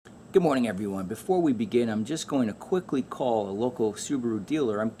Good morning, everyone. Before we begin, I'm just going to quickly call a local Subaru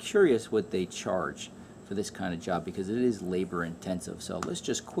dealer. I'm curious what they charge for this kind of job because it is labor intensive. So let's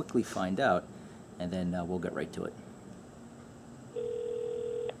just quickly find out and then we'll get right to it.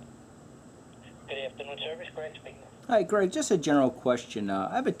 Good afternoon, service. Greg speaking. Hi, Greg. Just a general question.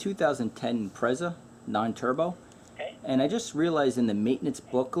 I have a 2010 Impreza, non-turbo. Okay. And I just realized in the maintenance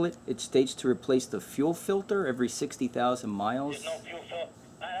booklet it states to replace the fuel filter every 60,000 miles. There's no fuel filter.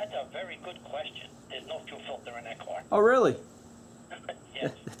 That's a very good question. There's no fuel filter in that car. Oh, really?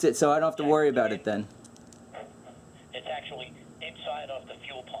 Yes. That's it. So I don't have to worry about it then. It's actually inside of the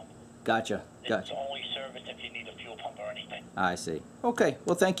fuel pump. Gotcha. It's only serviced if you need a fuel pump or anything. I see. Okay.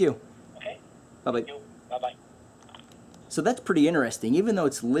 Well, thank you. Okay. Bye-bye. Thank you. Bye-bye. So that's pretty interesting. Even though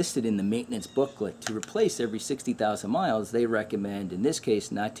it's listed in the maintenance booklet to replace every 60,000 miles, they recommend, in this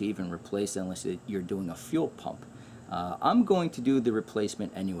case, not to even replace unless you're doing a fuel pump. I'm going to do the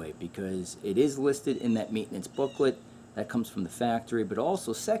replacement anyway because it is listed in that maintenance booklet that comes from the factory. But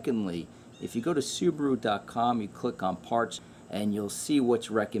also, secondly, if you go to Subaru.com, you click on parts, and you'll see what's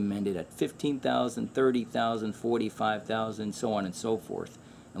recommended at 15,000, 30,000, 45,000, so on and so forth.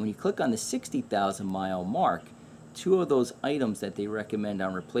 And when you click on the 60,000 mile mark, two of those items that they recommend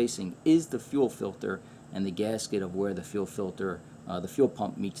on replacing is the fuel filter and the gasket of where the fuel filter, the fuel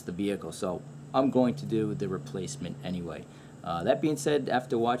pump meets the vehicle. So I'm going to do the replacement anyway. That being said,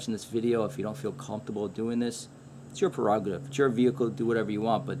 after watching this video, if you don't feel comfortable doing this, it's your prerogative. It's your vehicle, do whatever you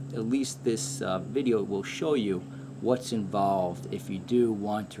want, but at least this video will show you what's involved if you do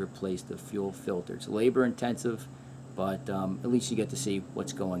want to replace the fuel filter. It's labor intensive, but at least you get to see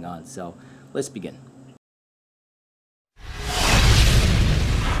what's going on. So let's begin.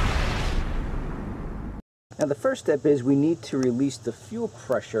 Now the first step is we need to release the fuel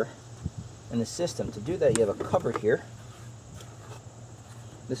pressure in the system. To do that, you have a cover here.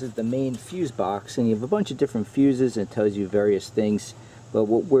 This is the main fuse box, and you have a bunch of different fuses, and it tells you various things. But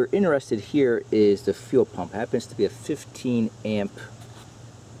what we're interested here is the fuel pump. It happens to be a 15 amp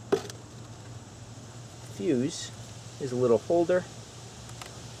fuse. There's a little holder.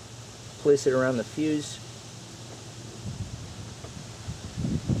 Place it around the fuse.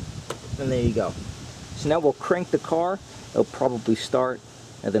 And there you go. So now we'll crank the car. It'll probably start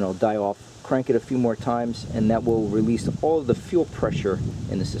and then it'll die off. Crank it a few more times and that will release all of the fuel pressure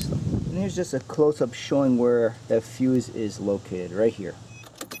in the system. And here's just a close-up showing where that fuse is located, right here.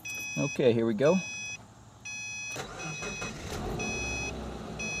 Okay, here we go.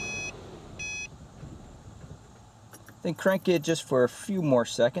 Then crank it just for a few more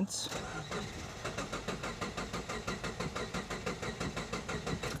seconds.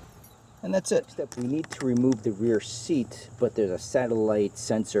 And that's it. We need to remove the rear seat, but there's a satellite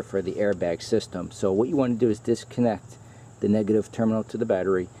sensor for the airbag system. So what you want to do is disconnect the negative terminal to the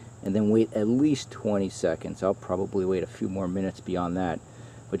battery and then wait at least 20 seconds. I'll probably wait a few more minutes beyond that.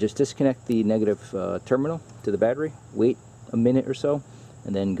 But just disconnect the negative terminal to the battery, wait a minute or so,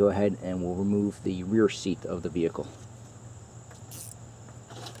 and then go ahead and we'll remove the rear seat of the vehicle.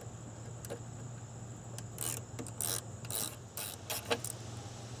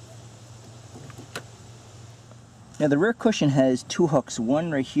 Now the rear cushion has two hooks,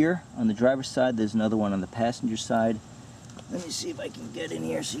 one right here on the driver's side, there's another one on the passenger side. Let me see if I can get in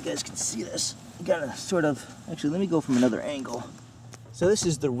here so you guys can see this. You gotta sort of, actually let me go from another angle. So this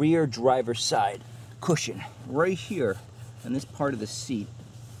is the rear driver's side cushion, right here on this part of the seat.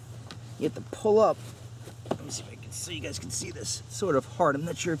 You have to pull up, let me see if I can, so you guys can see this. It's sort of hard, I'm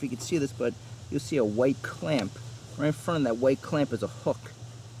not sure if you can see this, but you'll see a white clamp. Right in front of that white clamp is a hook.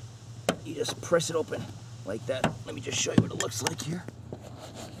 You just press it open like that. Let me just show you what it looks like here.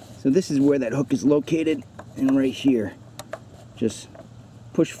 So this is where that hook is located, and right here. Just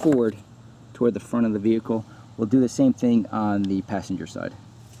push forward toward the front of the vehicle. We'll do the same thing on the passenger side.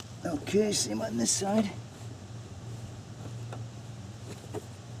 Okay, same on this side.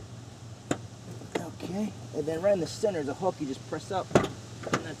 Okay, and then right in the center is a hook. You just press up,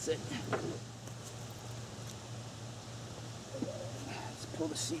 and that's it. Let's pull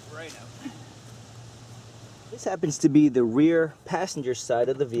the seat right out. This happens to be the rear passenger side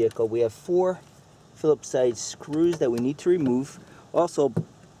of the vehicle. We have 4 Phillips side screws that we need to remove. Also,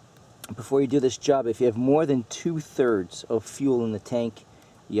 before you do this job, if you have more than 2/3 of fuel in the tank,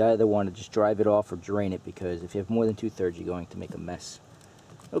 you either want to just drive it off or drain it, because if you have more than 2/3, you're going to make a mess.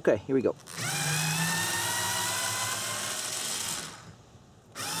 Okay, here we go.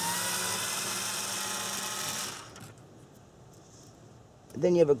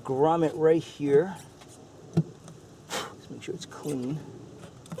 Then you have a grommet right here. Make sure it's clean.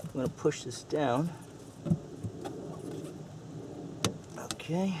 I'm going to push this down.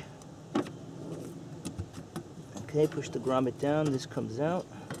 Okay. Okay, push the grommet down, this comes out.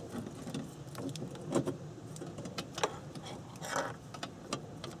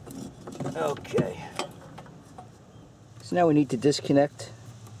 Okay. So now we need to disconnect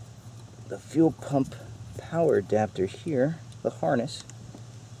the fuel pump power adapter here, the harness.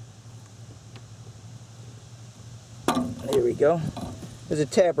 There we go. There's a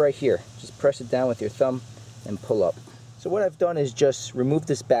tab right here. Just press it down with your thumb and pull up. So what I've done is just remove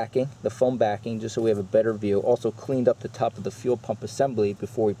this backing, the foam backing, just so we have a better view. Also cleaned up the top of the fuel pump assembly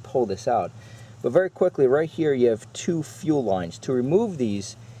before we pull this out. But very quickly, right here you have two fuel lines. To remove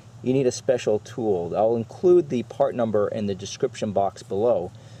these, you need a special tool. I'll include the part number in the description box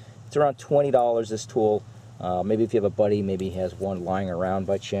below. It's around $20, this tool. Maybe if you have a buddy, maybe he has one lying around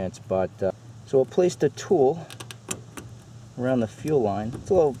by chance. But so we'll place the tool around the fuel line. It's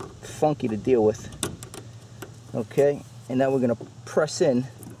a little funky to deal with. Okay, and now we're going to press in.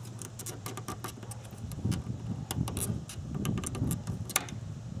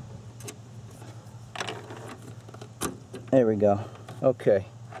 There we go. Okay,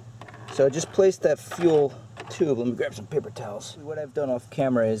 so just place that fuel tube. Let me grab some paper towels. What I've done off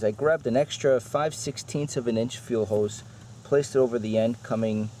camera is I grabbed an extra 5/16 of an inch fuel hose, placed it over the end,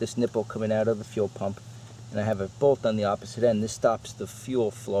 this nipple coming out of the fuel pump, and I have a bolt on the opposite end. This stops the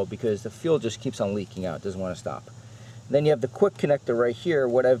fuel flow because the fuel just keeps on leaking out. It doesn't want to stop. Then you have the quick connector right here.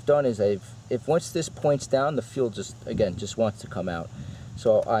 What I've done is if once this points down, the fuel just wants to come out.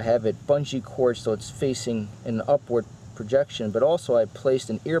 So I have it bungee cord so it's facing an upward projection, but also I placed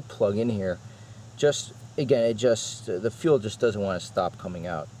an earplug in here. The fuel just doesn't want to stop coming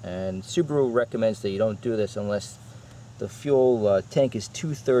out. And Subaru recommends that you don't do this unless the fuel tank is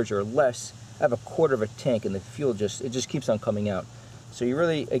 2/3 or less. I have a quarter of a tank and the fuel just keeps on coming out. So you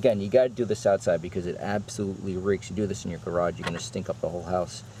really, again, you got to do this outside because it absolutely reeks. You do this in your garage, you're going to stink up the whole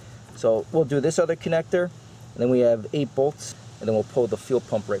house. So we'll do this other connector, and then we have 8 bolts, and then we'll pull the fuel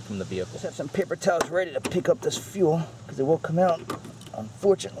pump right from the vehicle. Just have some paper towels ready to pick up this fuel because it will come out,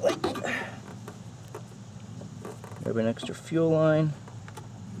 unfortunately. Grab an extra fuel line,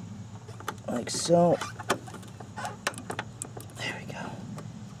 like so. There we go.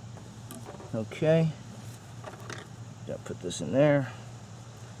 Okay. Gotta put this in there.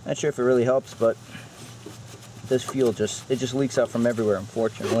 Not sure if it really helps, but this fuel just leaks out from everywhere,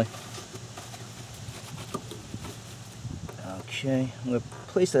 unfortunately. Okay, I'm going to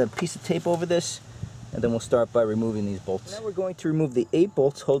place a piece of tape over this, and then we'll start by removing these bolts. Now we're going to remove the 8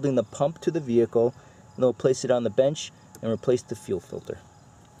 bolts holding the pump to the vehicle, and then we'll place it on the bench and replace the fuel filter.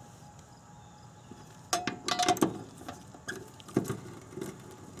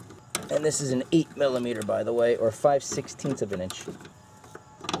 And this is an 8mm, by the way, or 5/16 of an inch.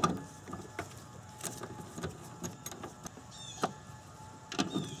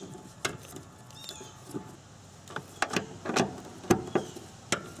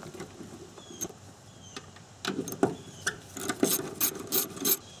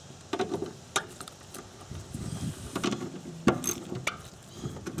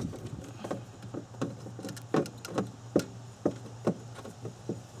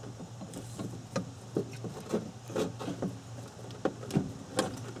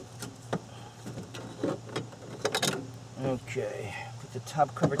 Okay, put the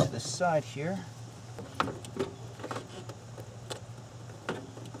top cover to the side here.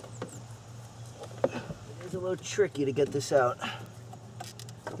 It's a little tricky to get this out.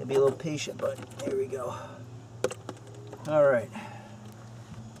 Gotta be a little patient, but there we go. Alright.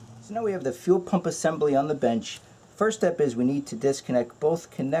 So now we have the fuel pump assembly on the bench. First step is we need to disconnect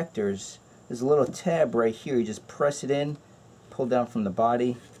both connectors. There's a little tab right here. You just press it in, pull down from the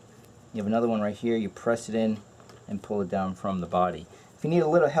body. You have another one right here. You press it in and pull it down from the body. If you need a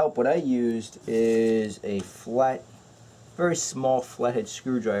little help, what I used is a very small flathead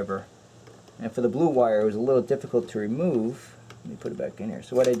screwdriver. And for the blue wire, it was a little difficult to remove. Let me put it back in here.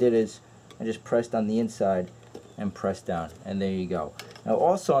 So what I did is I just pressed on the inside and pressed down, and there you go. Now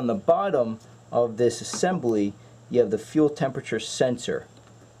also on the bottom of this assembly, you have the fuel temperature sensor,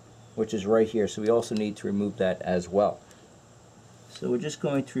 which is right here. So we also need to remove that as well. So we're just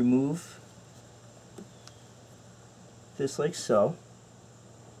going to remove this like so.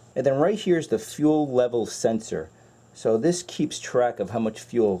 And then right here is the fuel level sensor. So this keeps track of how much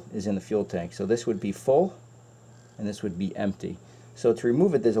fuel is in the fuel tank. So this would be full and this would be empty. So to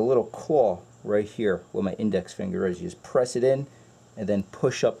remove it, there's a little claw right here where my index finger is. You just press it in and then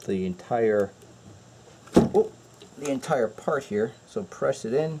push up the entire part here. So press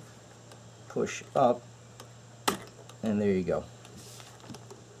it in, push up, and there you go.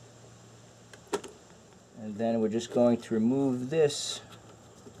 And then we're just going to remove this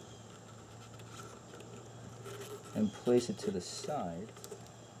and place it to the side.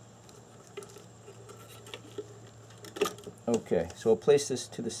 Okay, so we'll place this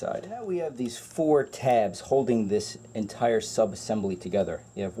to the side. Now we have these 4 tabs holding this entire sub-assembly together.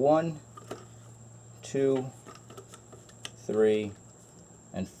 You have 1, 2, 3,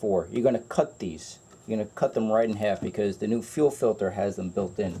 and 4. You're going to cut these. You're going to cut them right in half because the new fuel filter has them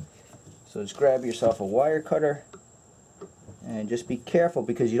built in. So just grab yourself a wire cutter and just be careful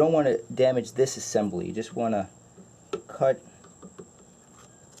because you don't want to damage this assembly. You just want to cut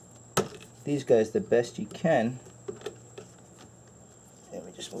these guys the best you can. Let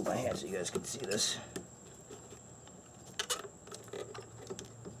me just move my hand so you guys can see this.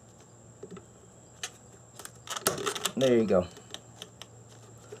 There you go.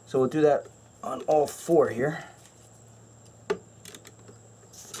 So we'll do that on all 4 here.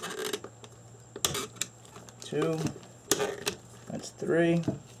 2, that's 3,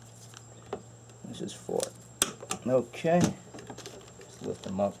 this is 4. Okay, let's lift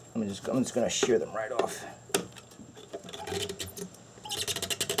them up. I'm just going to shear them right off.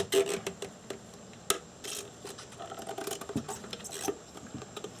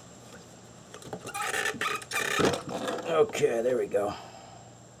 Okay, there we go.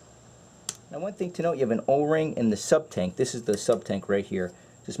 Now one thing to note, you have an O-ring in the sub-tank. This is the sub-tank right here.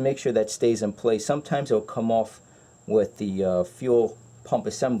 Just make sure that stays in place. Sometimes it'll come off with the fuel pump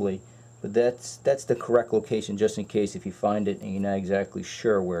assembly, but that's the correct location just in case if you find it and you're not exactly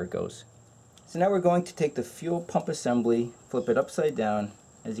sure where it goes. So now we're going to take the fuel pump assembly, flip it upside down.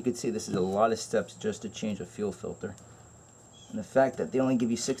 As you can see, this is a lot of steps just to change a fuel filter. And the fact that they only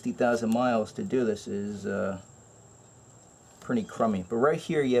give you 60,000 miles to do this is pretty crummy. But right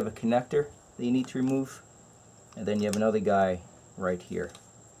here you have a connector that you need to remove, and then you have another guy right here.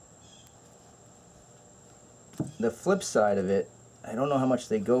 The flip side of it, I don't know how much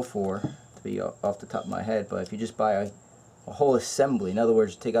they go for, to be off the top of my head, but if you just buy a whole assembly, in other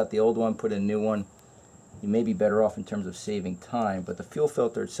words, take out the old one, put in a new one, you may be better off in terms of saving time, but the fuel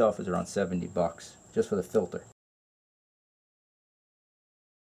filter itself is around 70 bucks just for the filter.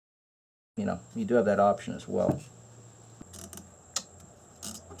 You know, you do have that option as well.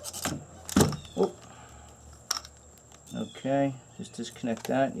 Whoop. Okay, just disconnect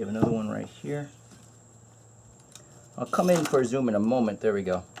that. You have another one right here. I'll come in for a zoom in a moment. There we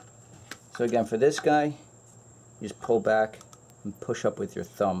go. So again, for this guy, you just pull back and push up with your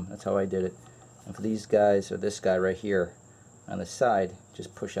thumb. That's how I did it. And for these guys, or this guy right here on the side,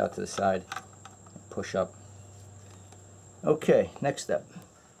 just push out to the side and push up. Okay, next step.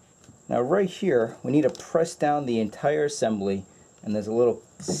 Now right here, we need to press down the entire assembly, and there's a little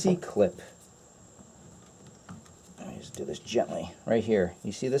C-clip. Let me just do this gently. Right here.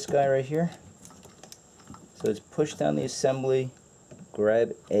 You see this guy right here? So let's push down the assembly,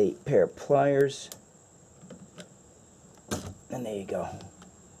 grab a pair of pliers, and there you go.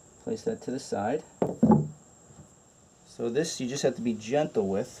 Place that to the side. So this you just have to be gentle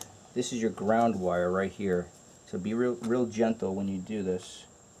with. This is your ground wire right here. So be real gentle when you do this.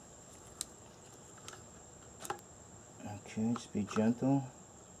 Okay, just be gentle.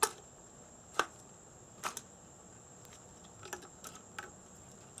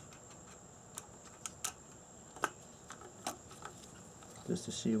 Just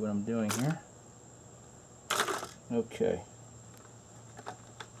to see what I'm doing here. Okay.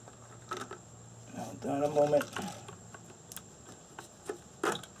 Hold on a moment.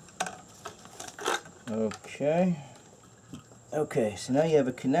 Okay. Okay, so now you have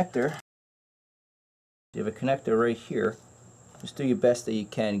a connector. You have a connector right here. Just do your best that you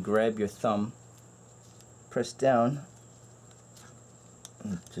can. Grab your thumb, press down,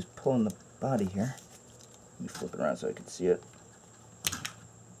 and just pull in the body here. Let me flip it around so I can see it.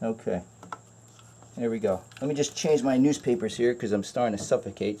 Okay, there we go. Let me just change my newspapers here because I'm starting to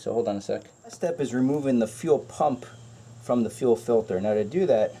suffocate, so hold on a sec. Next step is removing the fuel pump from the fuel filter. Now to do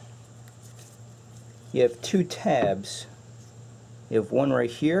that, you have 2 tabs. You have one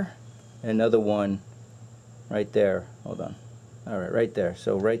right here and another one right there. Hold on. Alright, right there.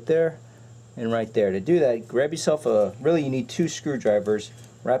 So right there and right there. To do that, grab yourself really you need 2 screwdrivers,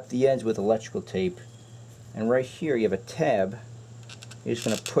 wrap the ends with electrical tape, and right here you have a tab. You're just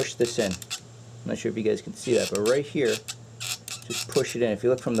going to push this in. I'm not sure if you guys can see that, but right here, just push it in. If you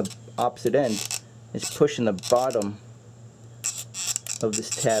look from the opposite end, it's pushing the bottom of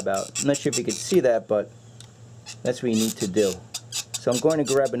this tab out. I'm not sure if you can see that, but that's what you need to do. So I'm going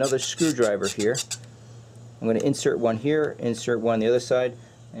to grab another screwdriver here. I'm going to insert one here, insert one on the other side,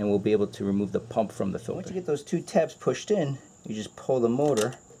 and we'll be able to remove the pump from the filter. Once you get those 2 tabs pushed in, you just pull the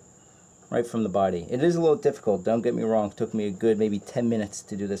motor right from the body. It is a little difficult, don't get me wrong. It took me a good maybe 10 minutes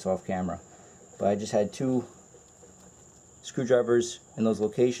to do this off camera. But I just had 2 screwdrivers in those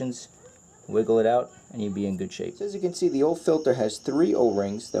locations, wiggle it out, and you'll be in good shape. So as you can see, the old filter has 3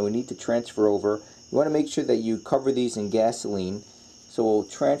 O-rings that we need to transfer over. You want to make sure that you cover these in gasoline. So we'll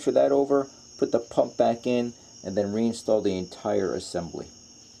transfer that over, put the pump back in, and then reinstall the entire assembly.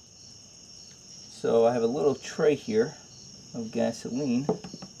 So I have a little tray here of gasoline.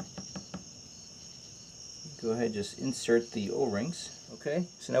 Go ahead, just insert the O-rings. Okay,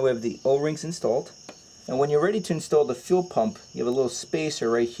 so now we have the O-rings installed. And when you're ready to install the fuel pump, you have a little spacer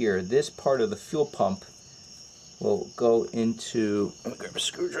right here. This part of the fuel pump will go into, let me grab a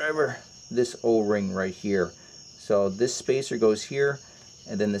screwdriver, this O-ring right here. So this spacer goes here,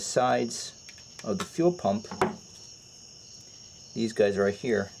 and then the sides of the fuel pump, these guys right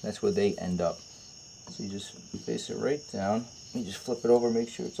here, that's where they end up. So you just face it right down. You just flip it over, make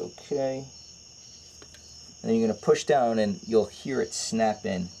sure it's okay. And then you're going to push down and you'll hear it snap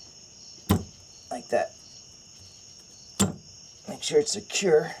in. Like that. Make sure it's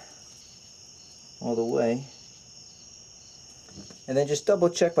secure all the way. And then just double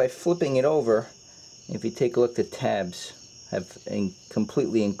check by flipping it over. If you take a look, the tabs have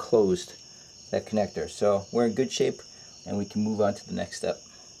completely enclosed that connector. So we're in good shape and we can move on to the next step.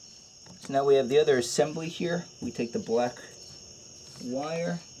 So now we have the other assembly here. We take the black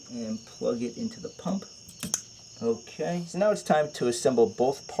wire and plug it into the pump. Okay, so now it's time to assemble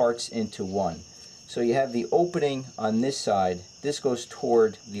both parts into one. So you have the opening on this side. This goes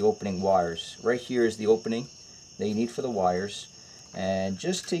toward the opening wires. Right here is the opening that you need for the wires. And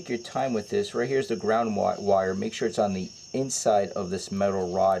just take your time with this. Right here's the ground wire. Make sure it's on the inside of this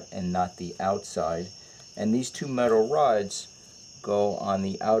metal rod and not the outside. And these 2 metal rods go on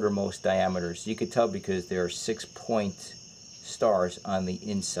the outermost diameters. You can tell because there are 6-point stars on the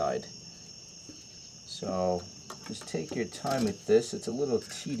inside. So just take your time with this. It's a little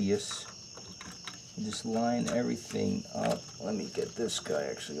tedious. Just line everything up. Let me get this guy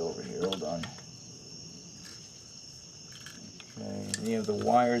actually over here. Hold on. Okay, then you have the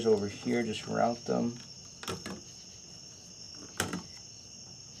wires over here. Just route them.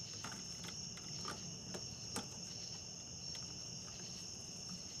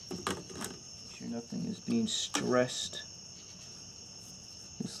 Make sure nothing is being stressed.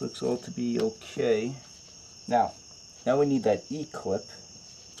 This looks all to be okay. Now we need that E-clip.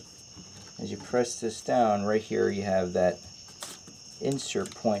 As you press this down, right here you have that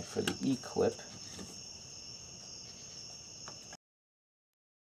insert point for the E-clip.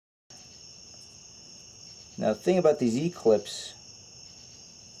 Now the thing about these E-clips,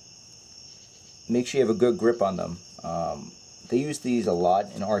 make sure you have a good grip on them. They use these a lot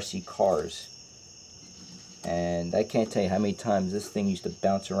in RC cars. And I can't tell you how many times this thing used to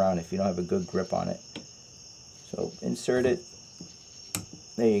bounce around if you don't have a good grip on it. So insert it.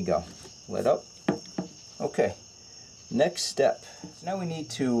 There you go. Let up. Okay. Next step. So now we need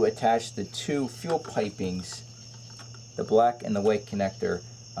to attach the 2 fuel pipings, the black and the white connector,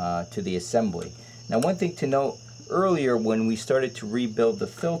 to the assembly. Now one thing to note, earlier when we started to rebuild the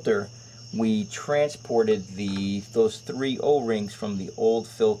filter, we transported those 3 O-rings from the old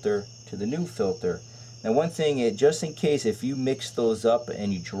filter to the new filter. Now one thing, just in case if you mix those up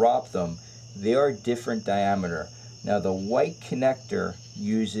and you drop them, they are different diameter. Now the white connector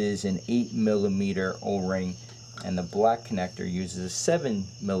uses an 8mm O-ring and the black connector uses a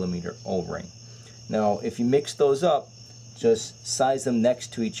 7mm O-ring. Now if you mix those up, just size them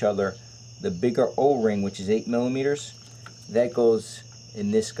next to each other. The bigger O-ring, which is 8mm, that goes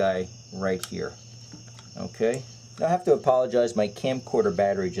in this guy right here. Okay. Now I have to apologize, my camcorder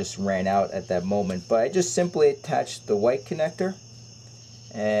battery just ran out at that moment, but I just simply attached the white connector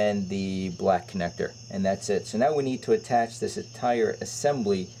and the black connector, and that's it. So now we need to attach this entire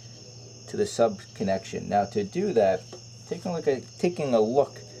assembly to the sub connection. Now to do that, taking a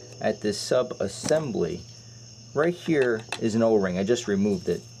look at this sub assembly, right here is an O-ring. I just removed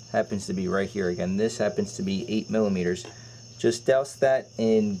it. Happens to be right here again. This happens to be 8mm. Just douse that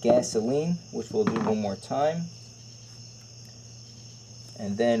in gasoline, which we'll do one more time.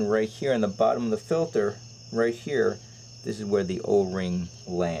 And then right here on the bottom of the filter, right here, this is where the O-ring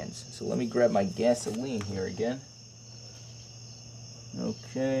lands. So let me grab my gasoline here again.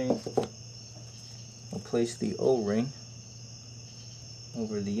 Okay. I'll place the O-ring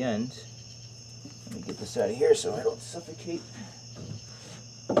over the end. Let me get this out of here so I don't suffocate.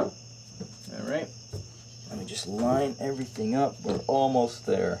 Alright. Let me just line everything up. We're almost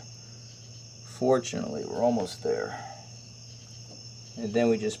there. Fortunately, we're almost there. And then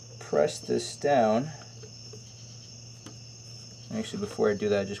we just press this down. Actually, before I do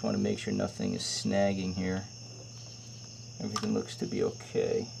that, I just want to make sure nothing is snagging here. Everything looks to be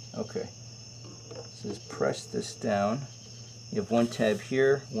okay. Okay. So just press this down. You have one tab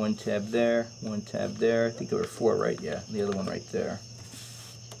here, one tab there, one tab there. I think there were 4, right? Yeah, the other one right there.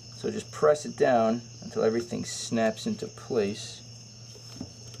 So just press it down until everything snaps into place.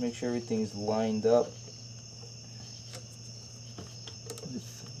 Make sure everything's lined up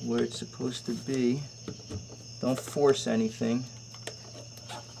with where it's supposed to be. Don't force anything.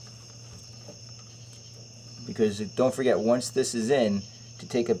 Because don't forget, once this is in, to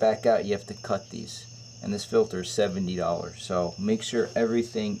take it back out, you have to cut these. And this filter is $70. So make sure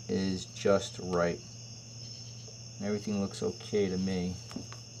everything is just right. Everything looks okay to me.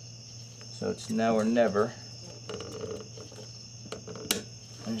 So it's now or never.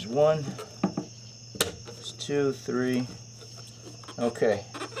 There's 1, there's 2, 3. Okay,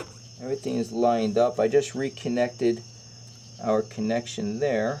 everything is lined up. I just reconnected our connection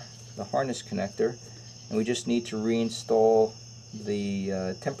there, the harness connector, and we just need to reinstall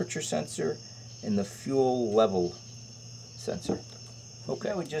the temperature sensor and the fuel level sensor.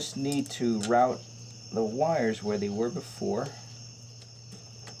 Okay, we just need to route the wires where they were before.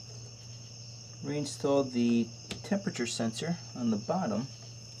 Reinstall the temperature sensor on the bottom,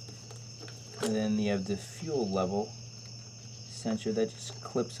 and then you have the fuel level sensor that just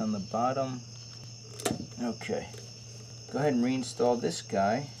clips on the bottom. Okay, go ahead and reinstall this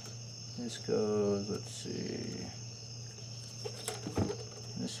guy. This goes, let's see,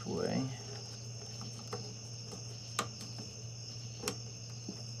 this way.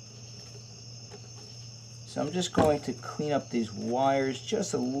 So I'm just going to clean up these wires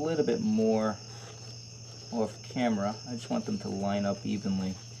just a little bit more off camera. I just want them to line up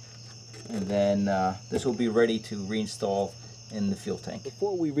evenly. And then this will be ready to reinstall in the fuel tank.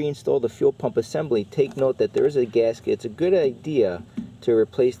 Before we reinstall the fuel pump assembly, take note that there is a gasket. It's a good idea to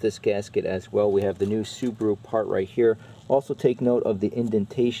replace this gasket as well. We have the new Subaru part right here. Also take note of the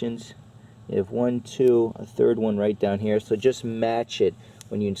indentations. You have 1, 2, a third one right down here. So just match it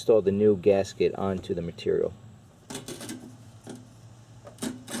when you install the new gasket onto the material.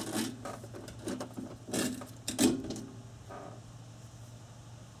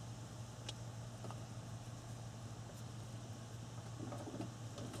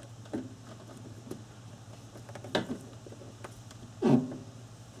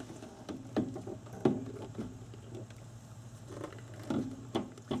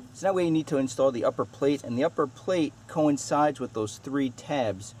 So now we need to install the upper plate, and the upper plate coincides with those 3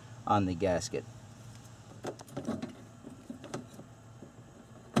 tabs on the gasket.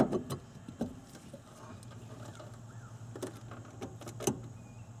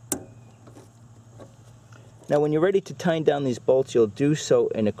 Now when you're ready to tighten down these bolts, you'll do so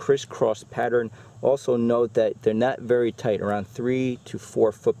in a crisscross pattern. Also note that they're not very tight, around 3 to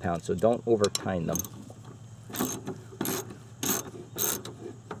 4 foot-pounds, so don't over tighten them.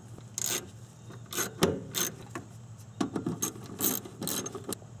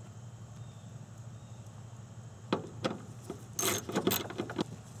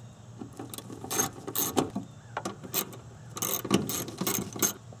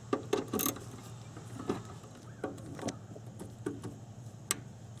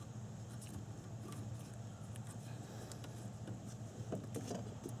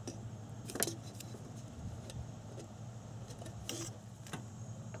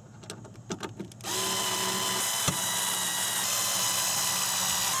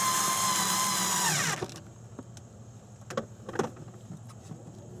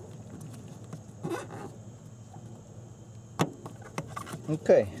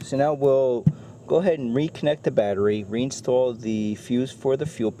 Okay, so now we'll go ahead and reconnect the battery, reinstall the fuse for the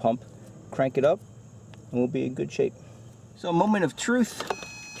fuel pump, crank it up, and we'll be in good shape. So a moment of truth.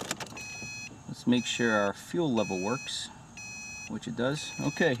 Let's make sure our fuel level works, which it does.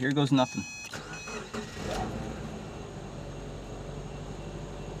 Okay, here goes nothing.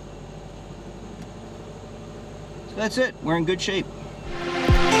 So that's it, we're in good shape.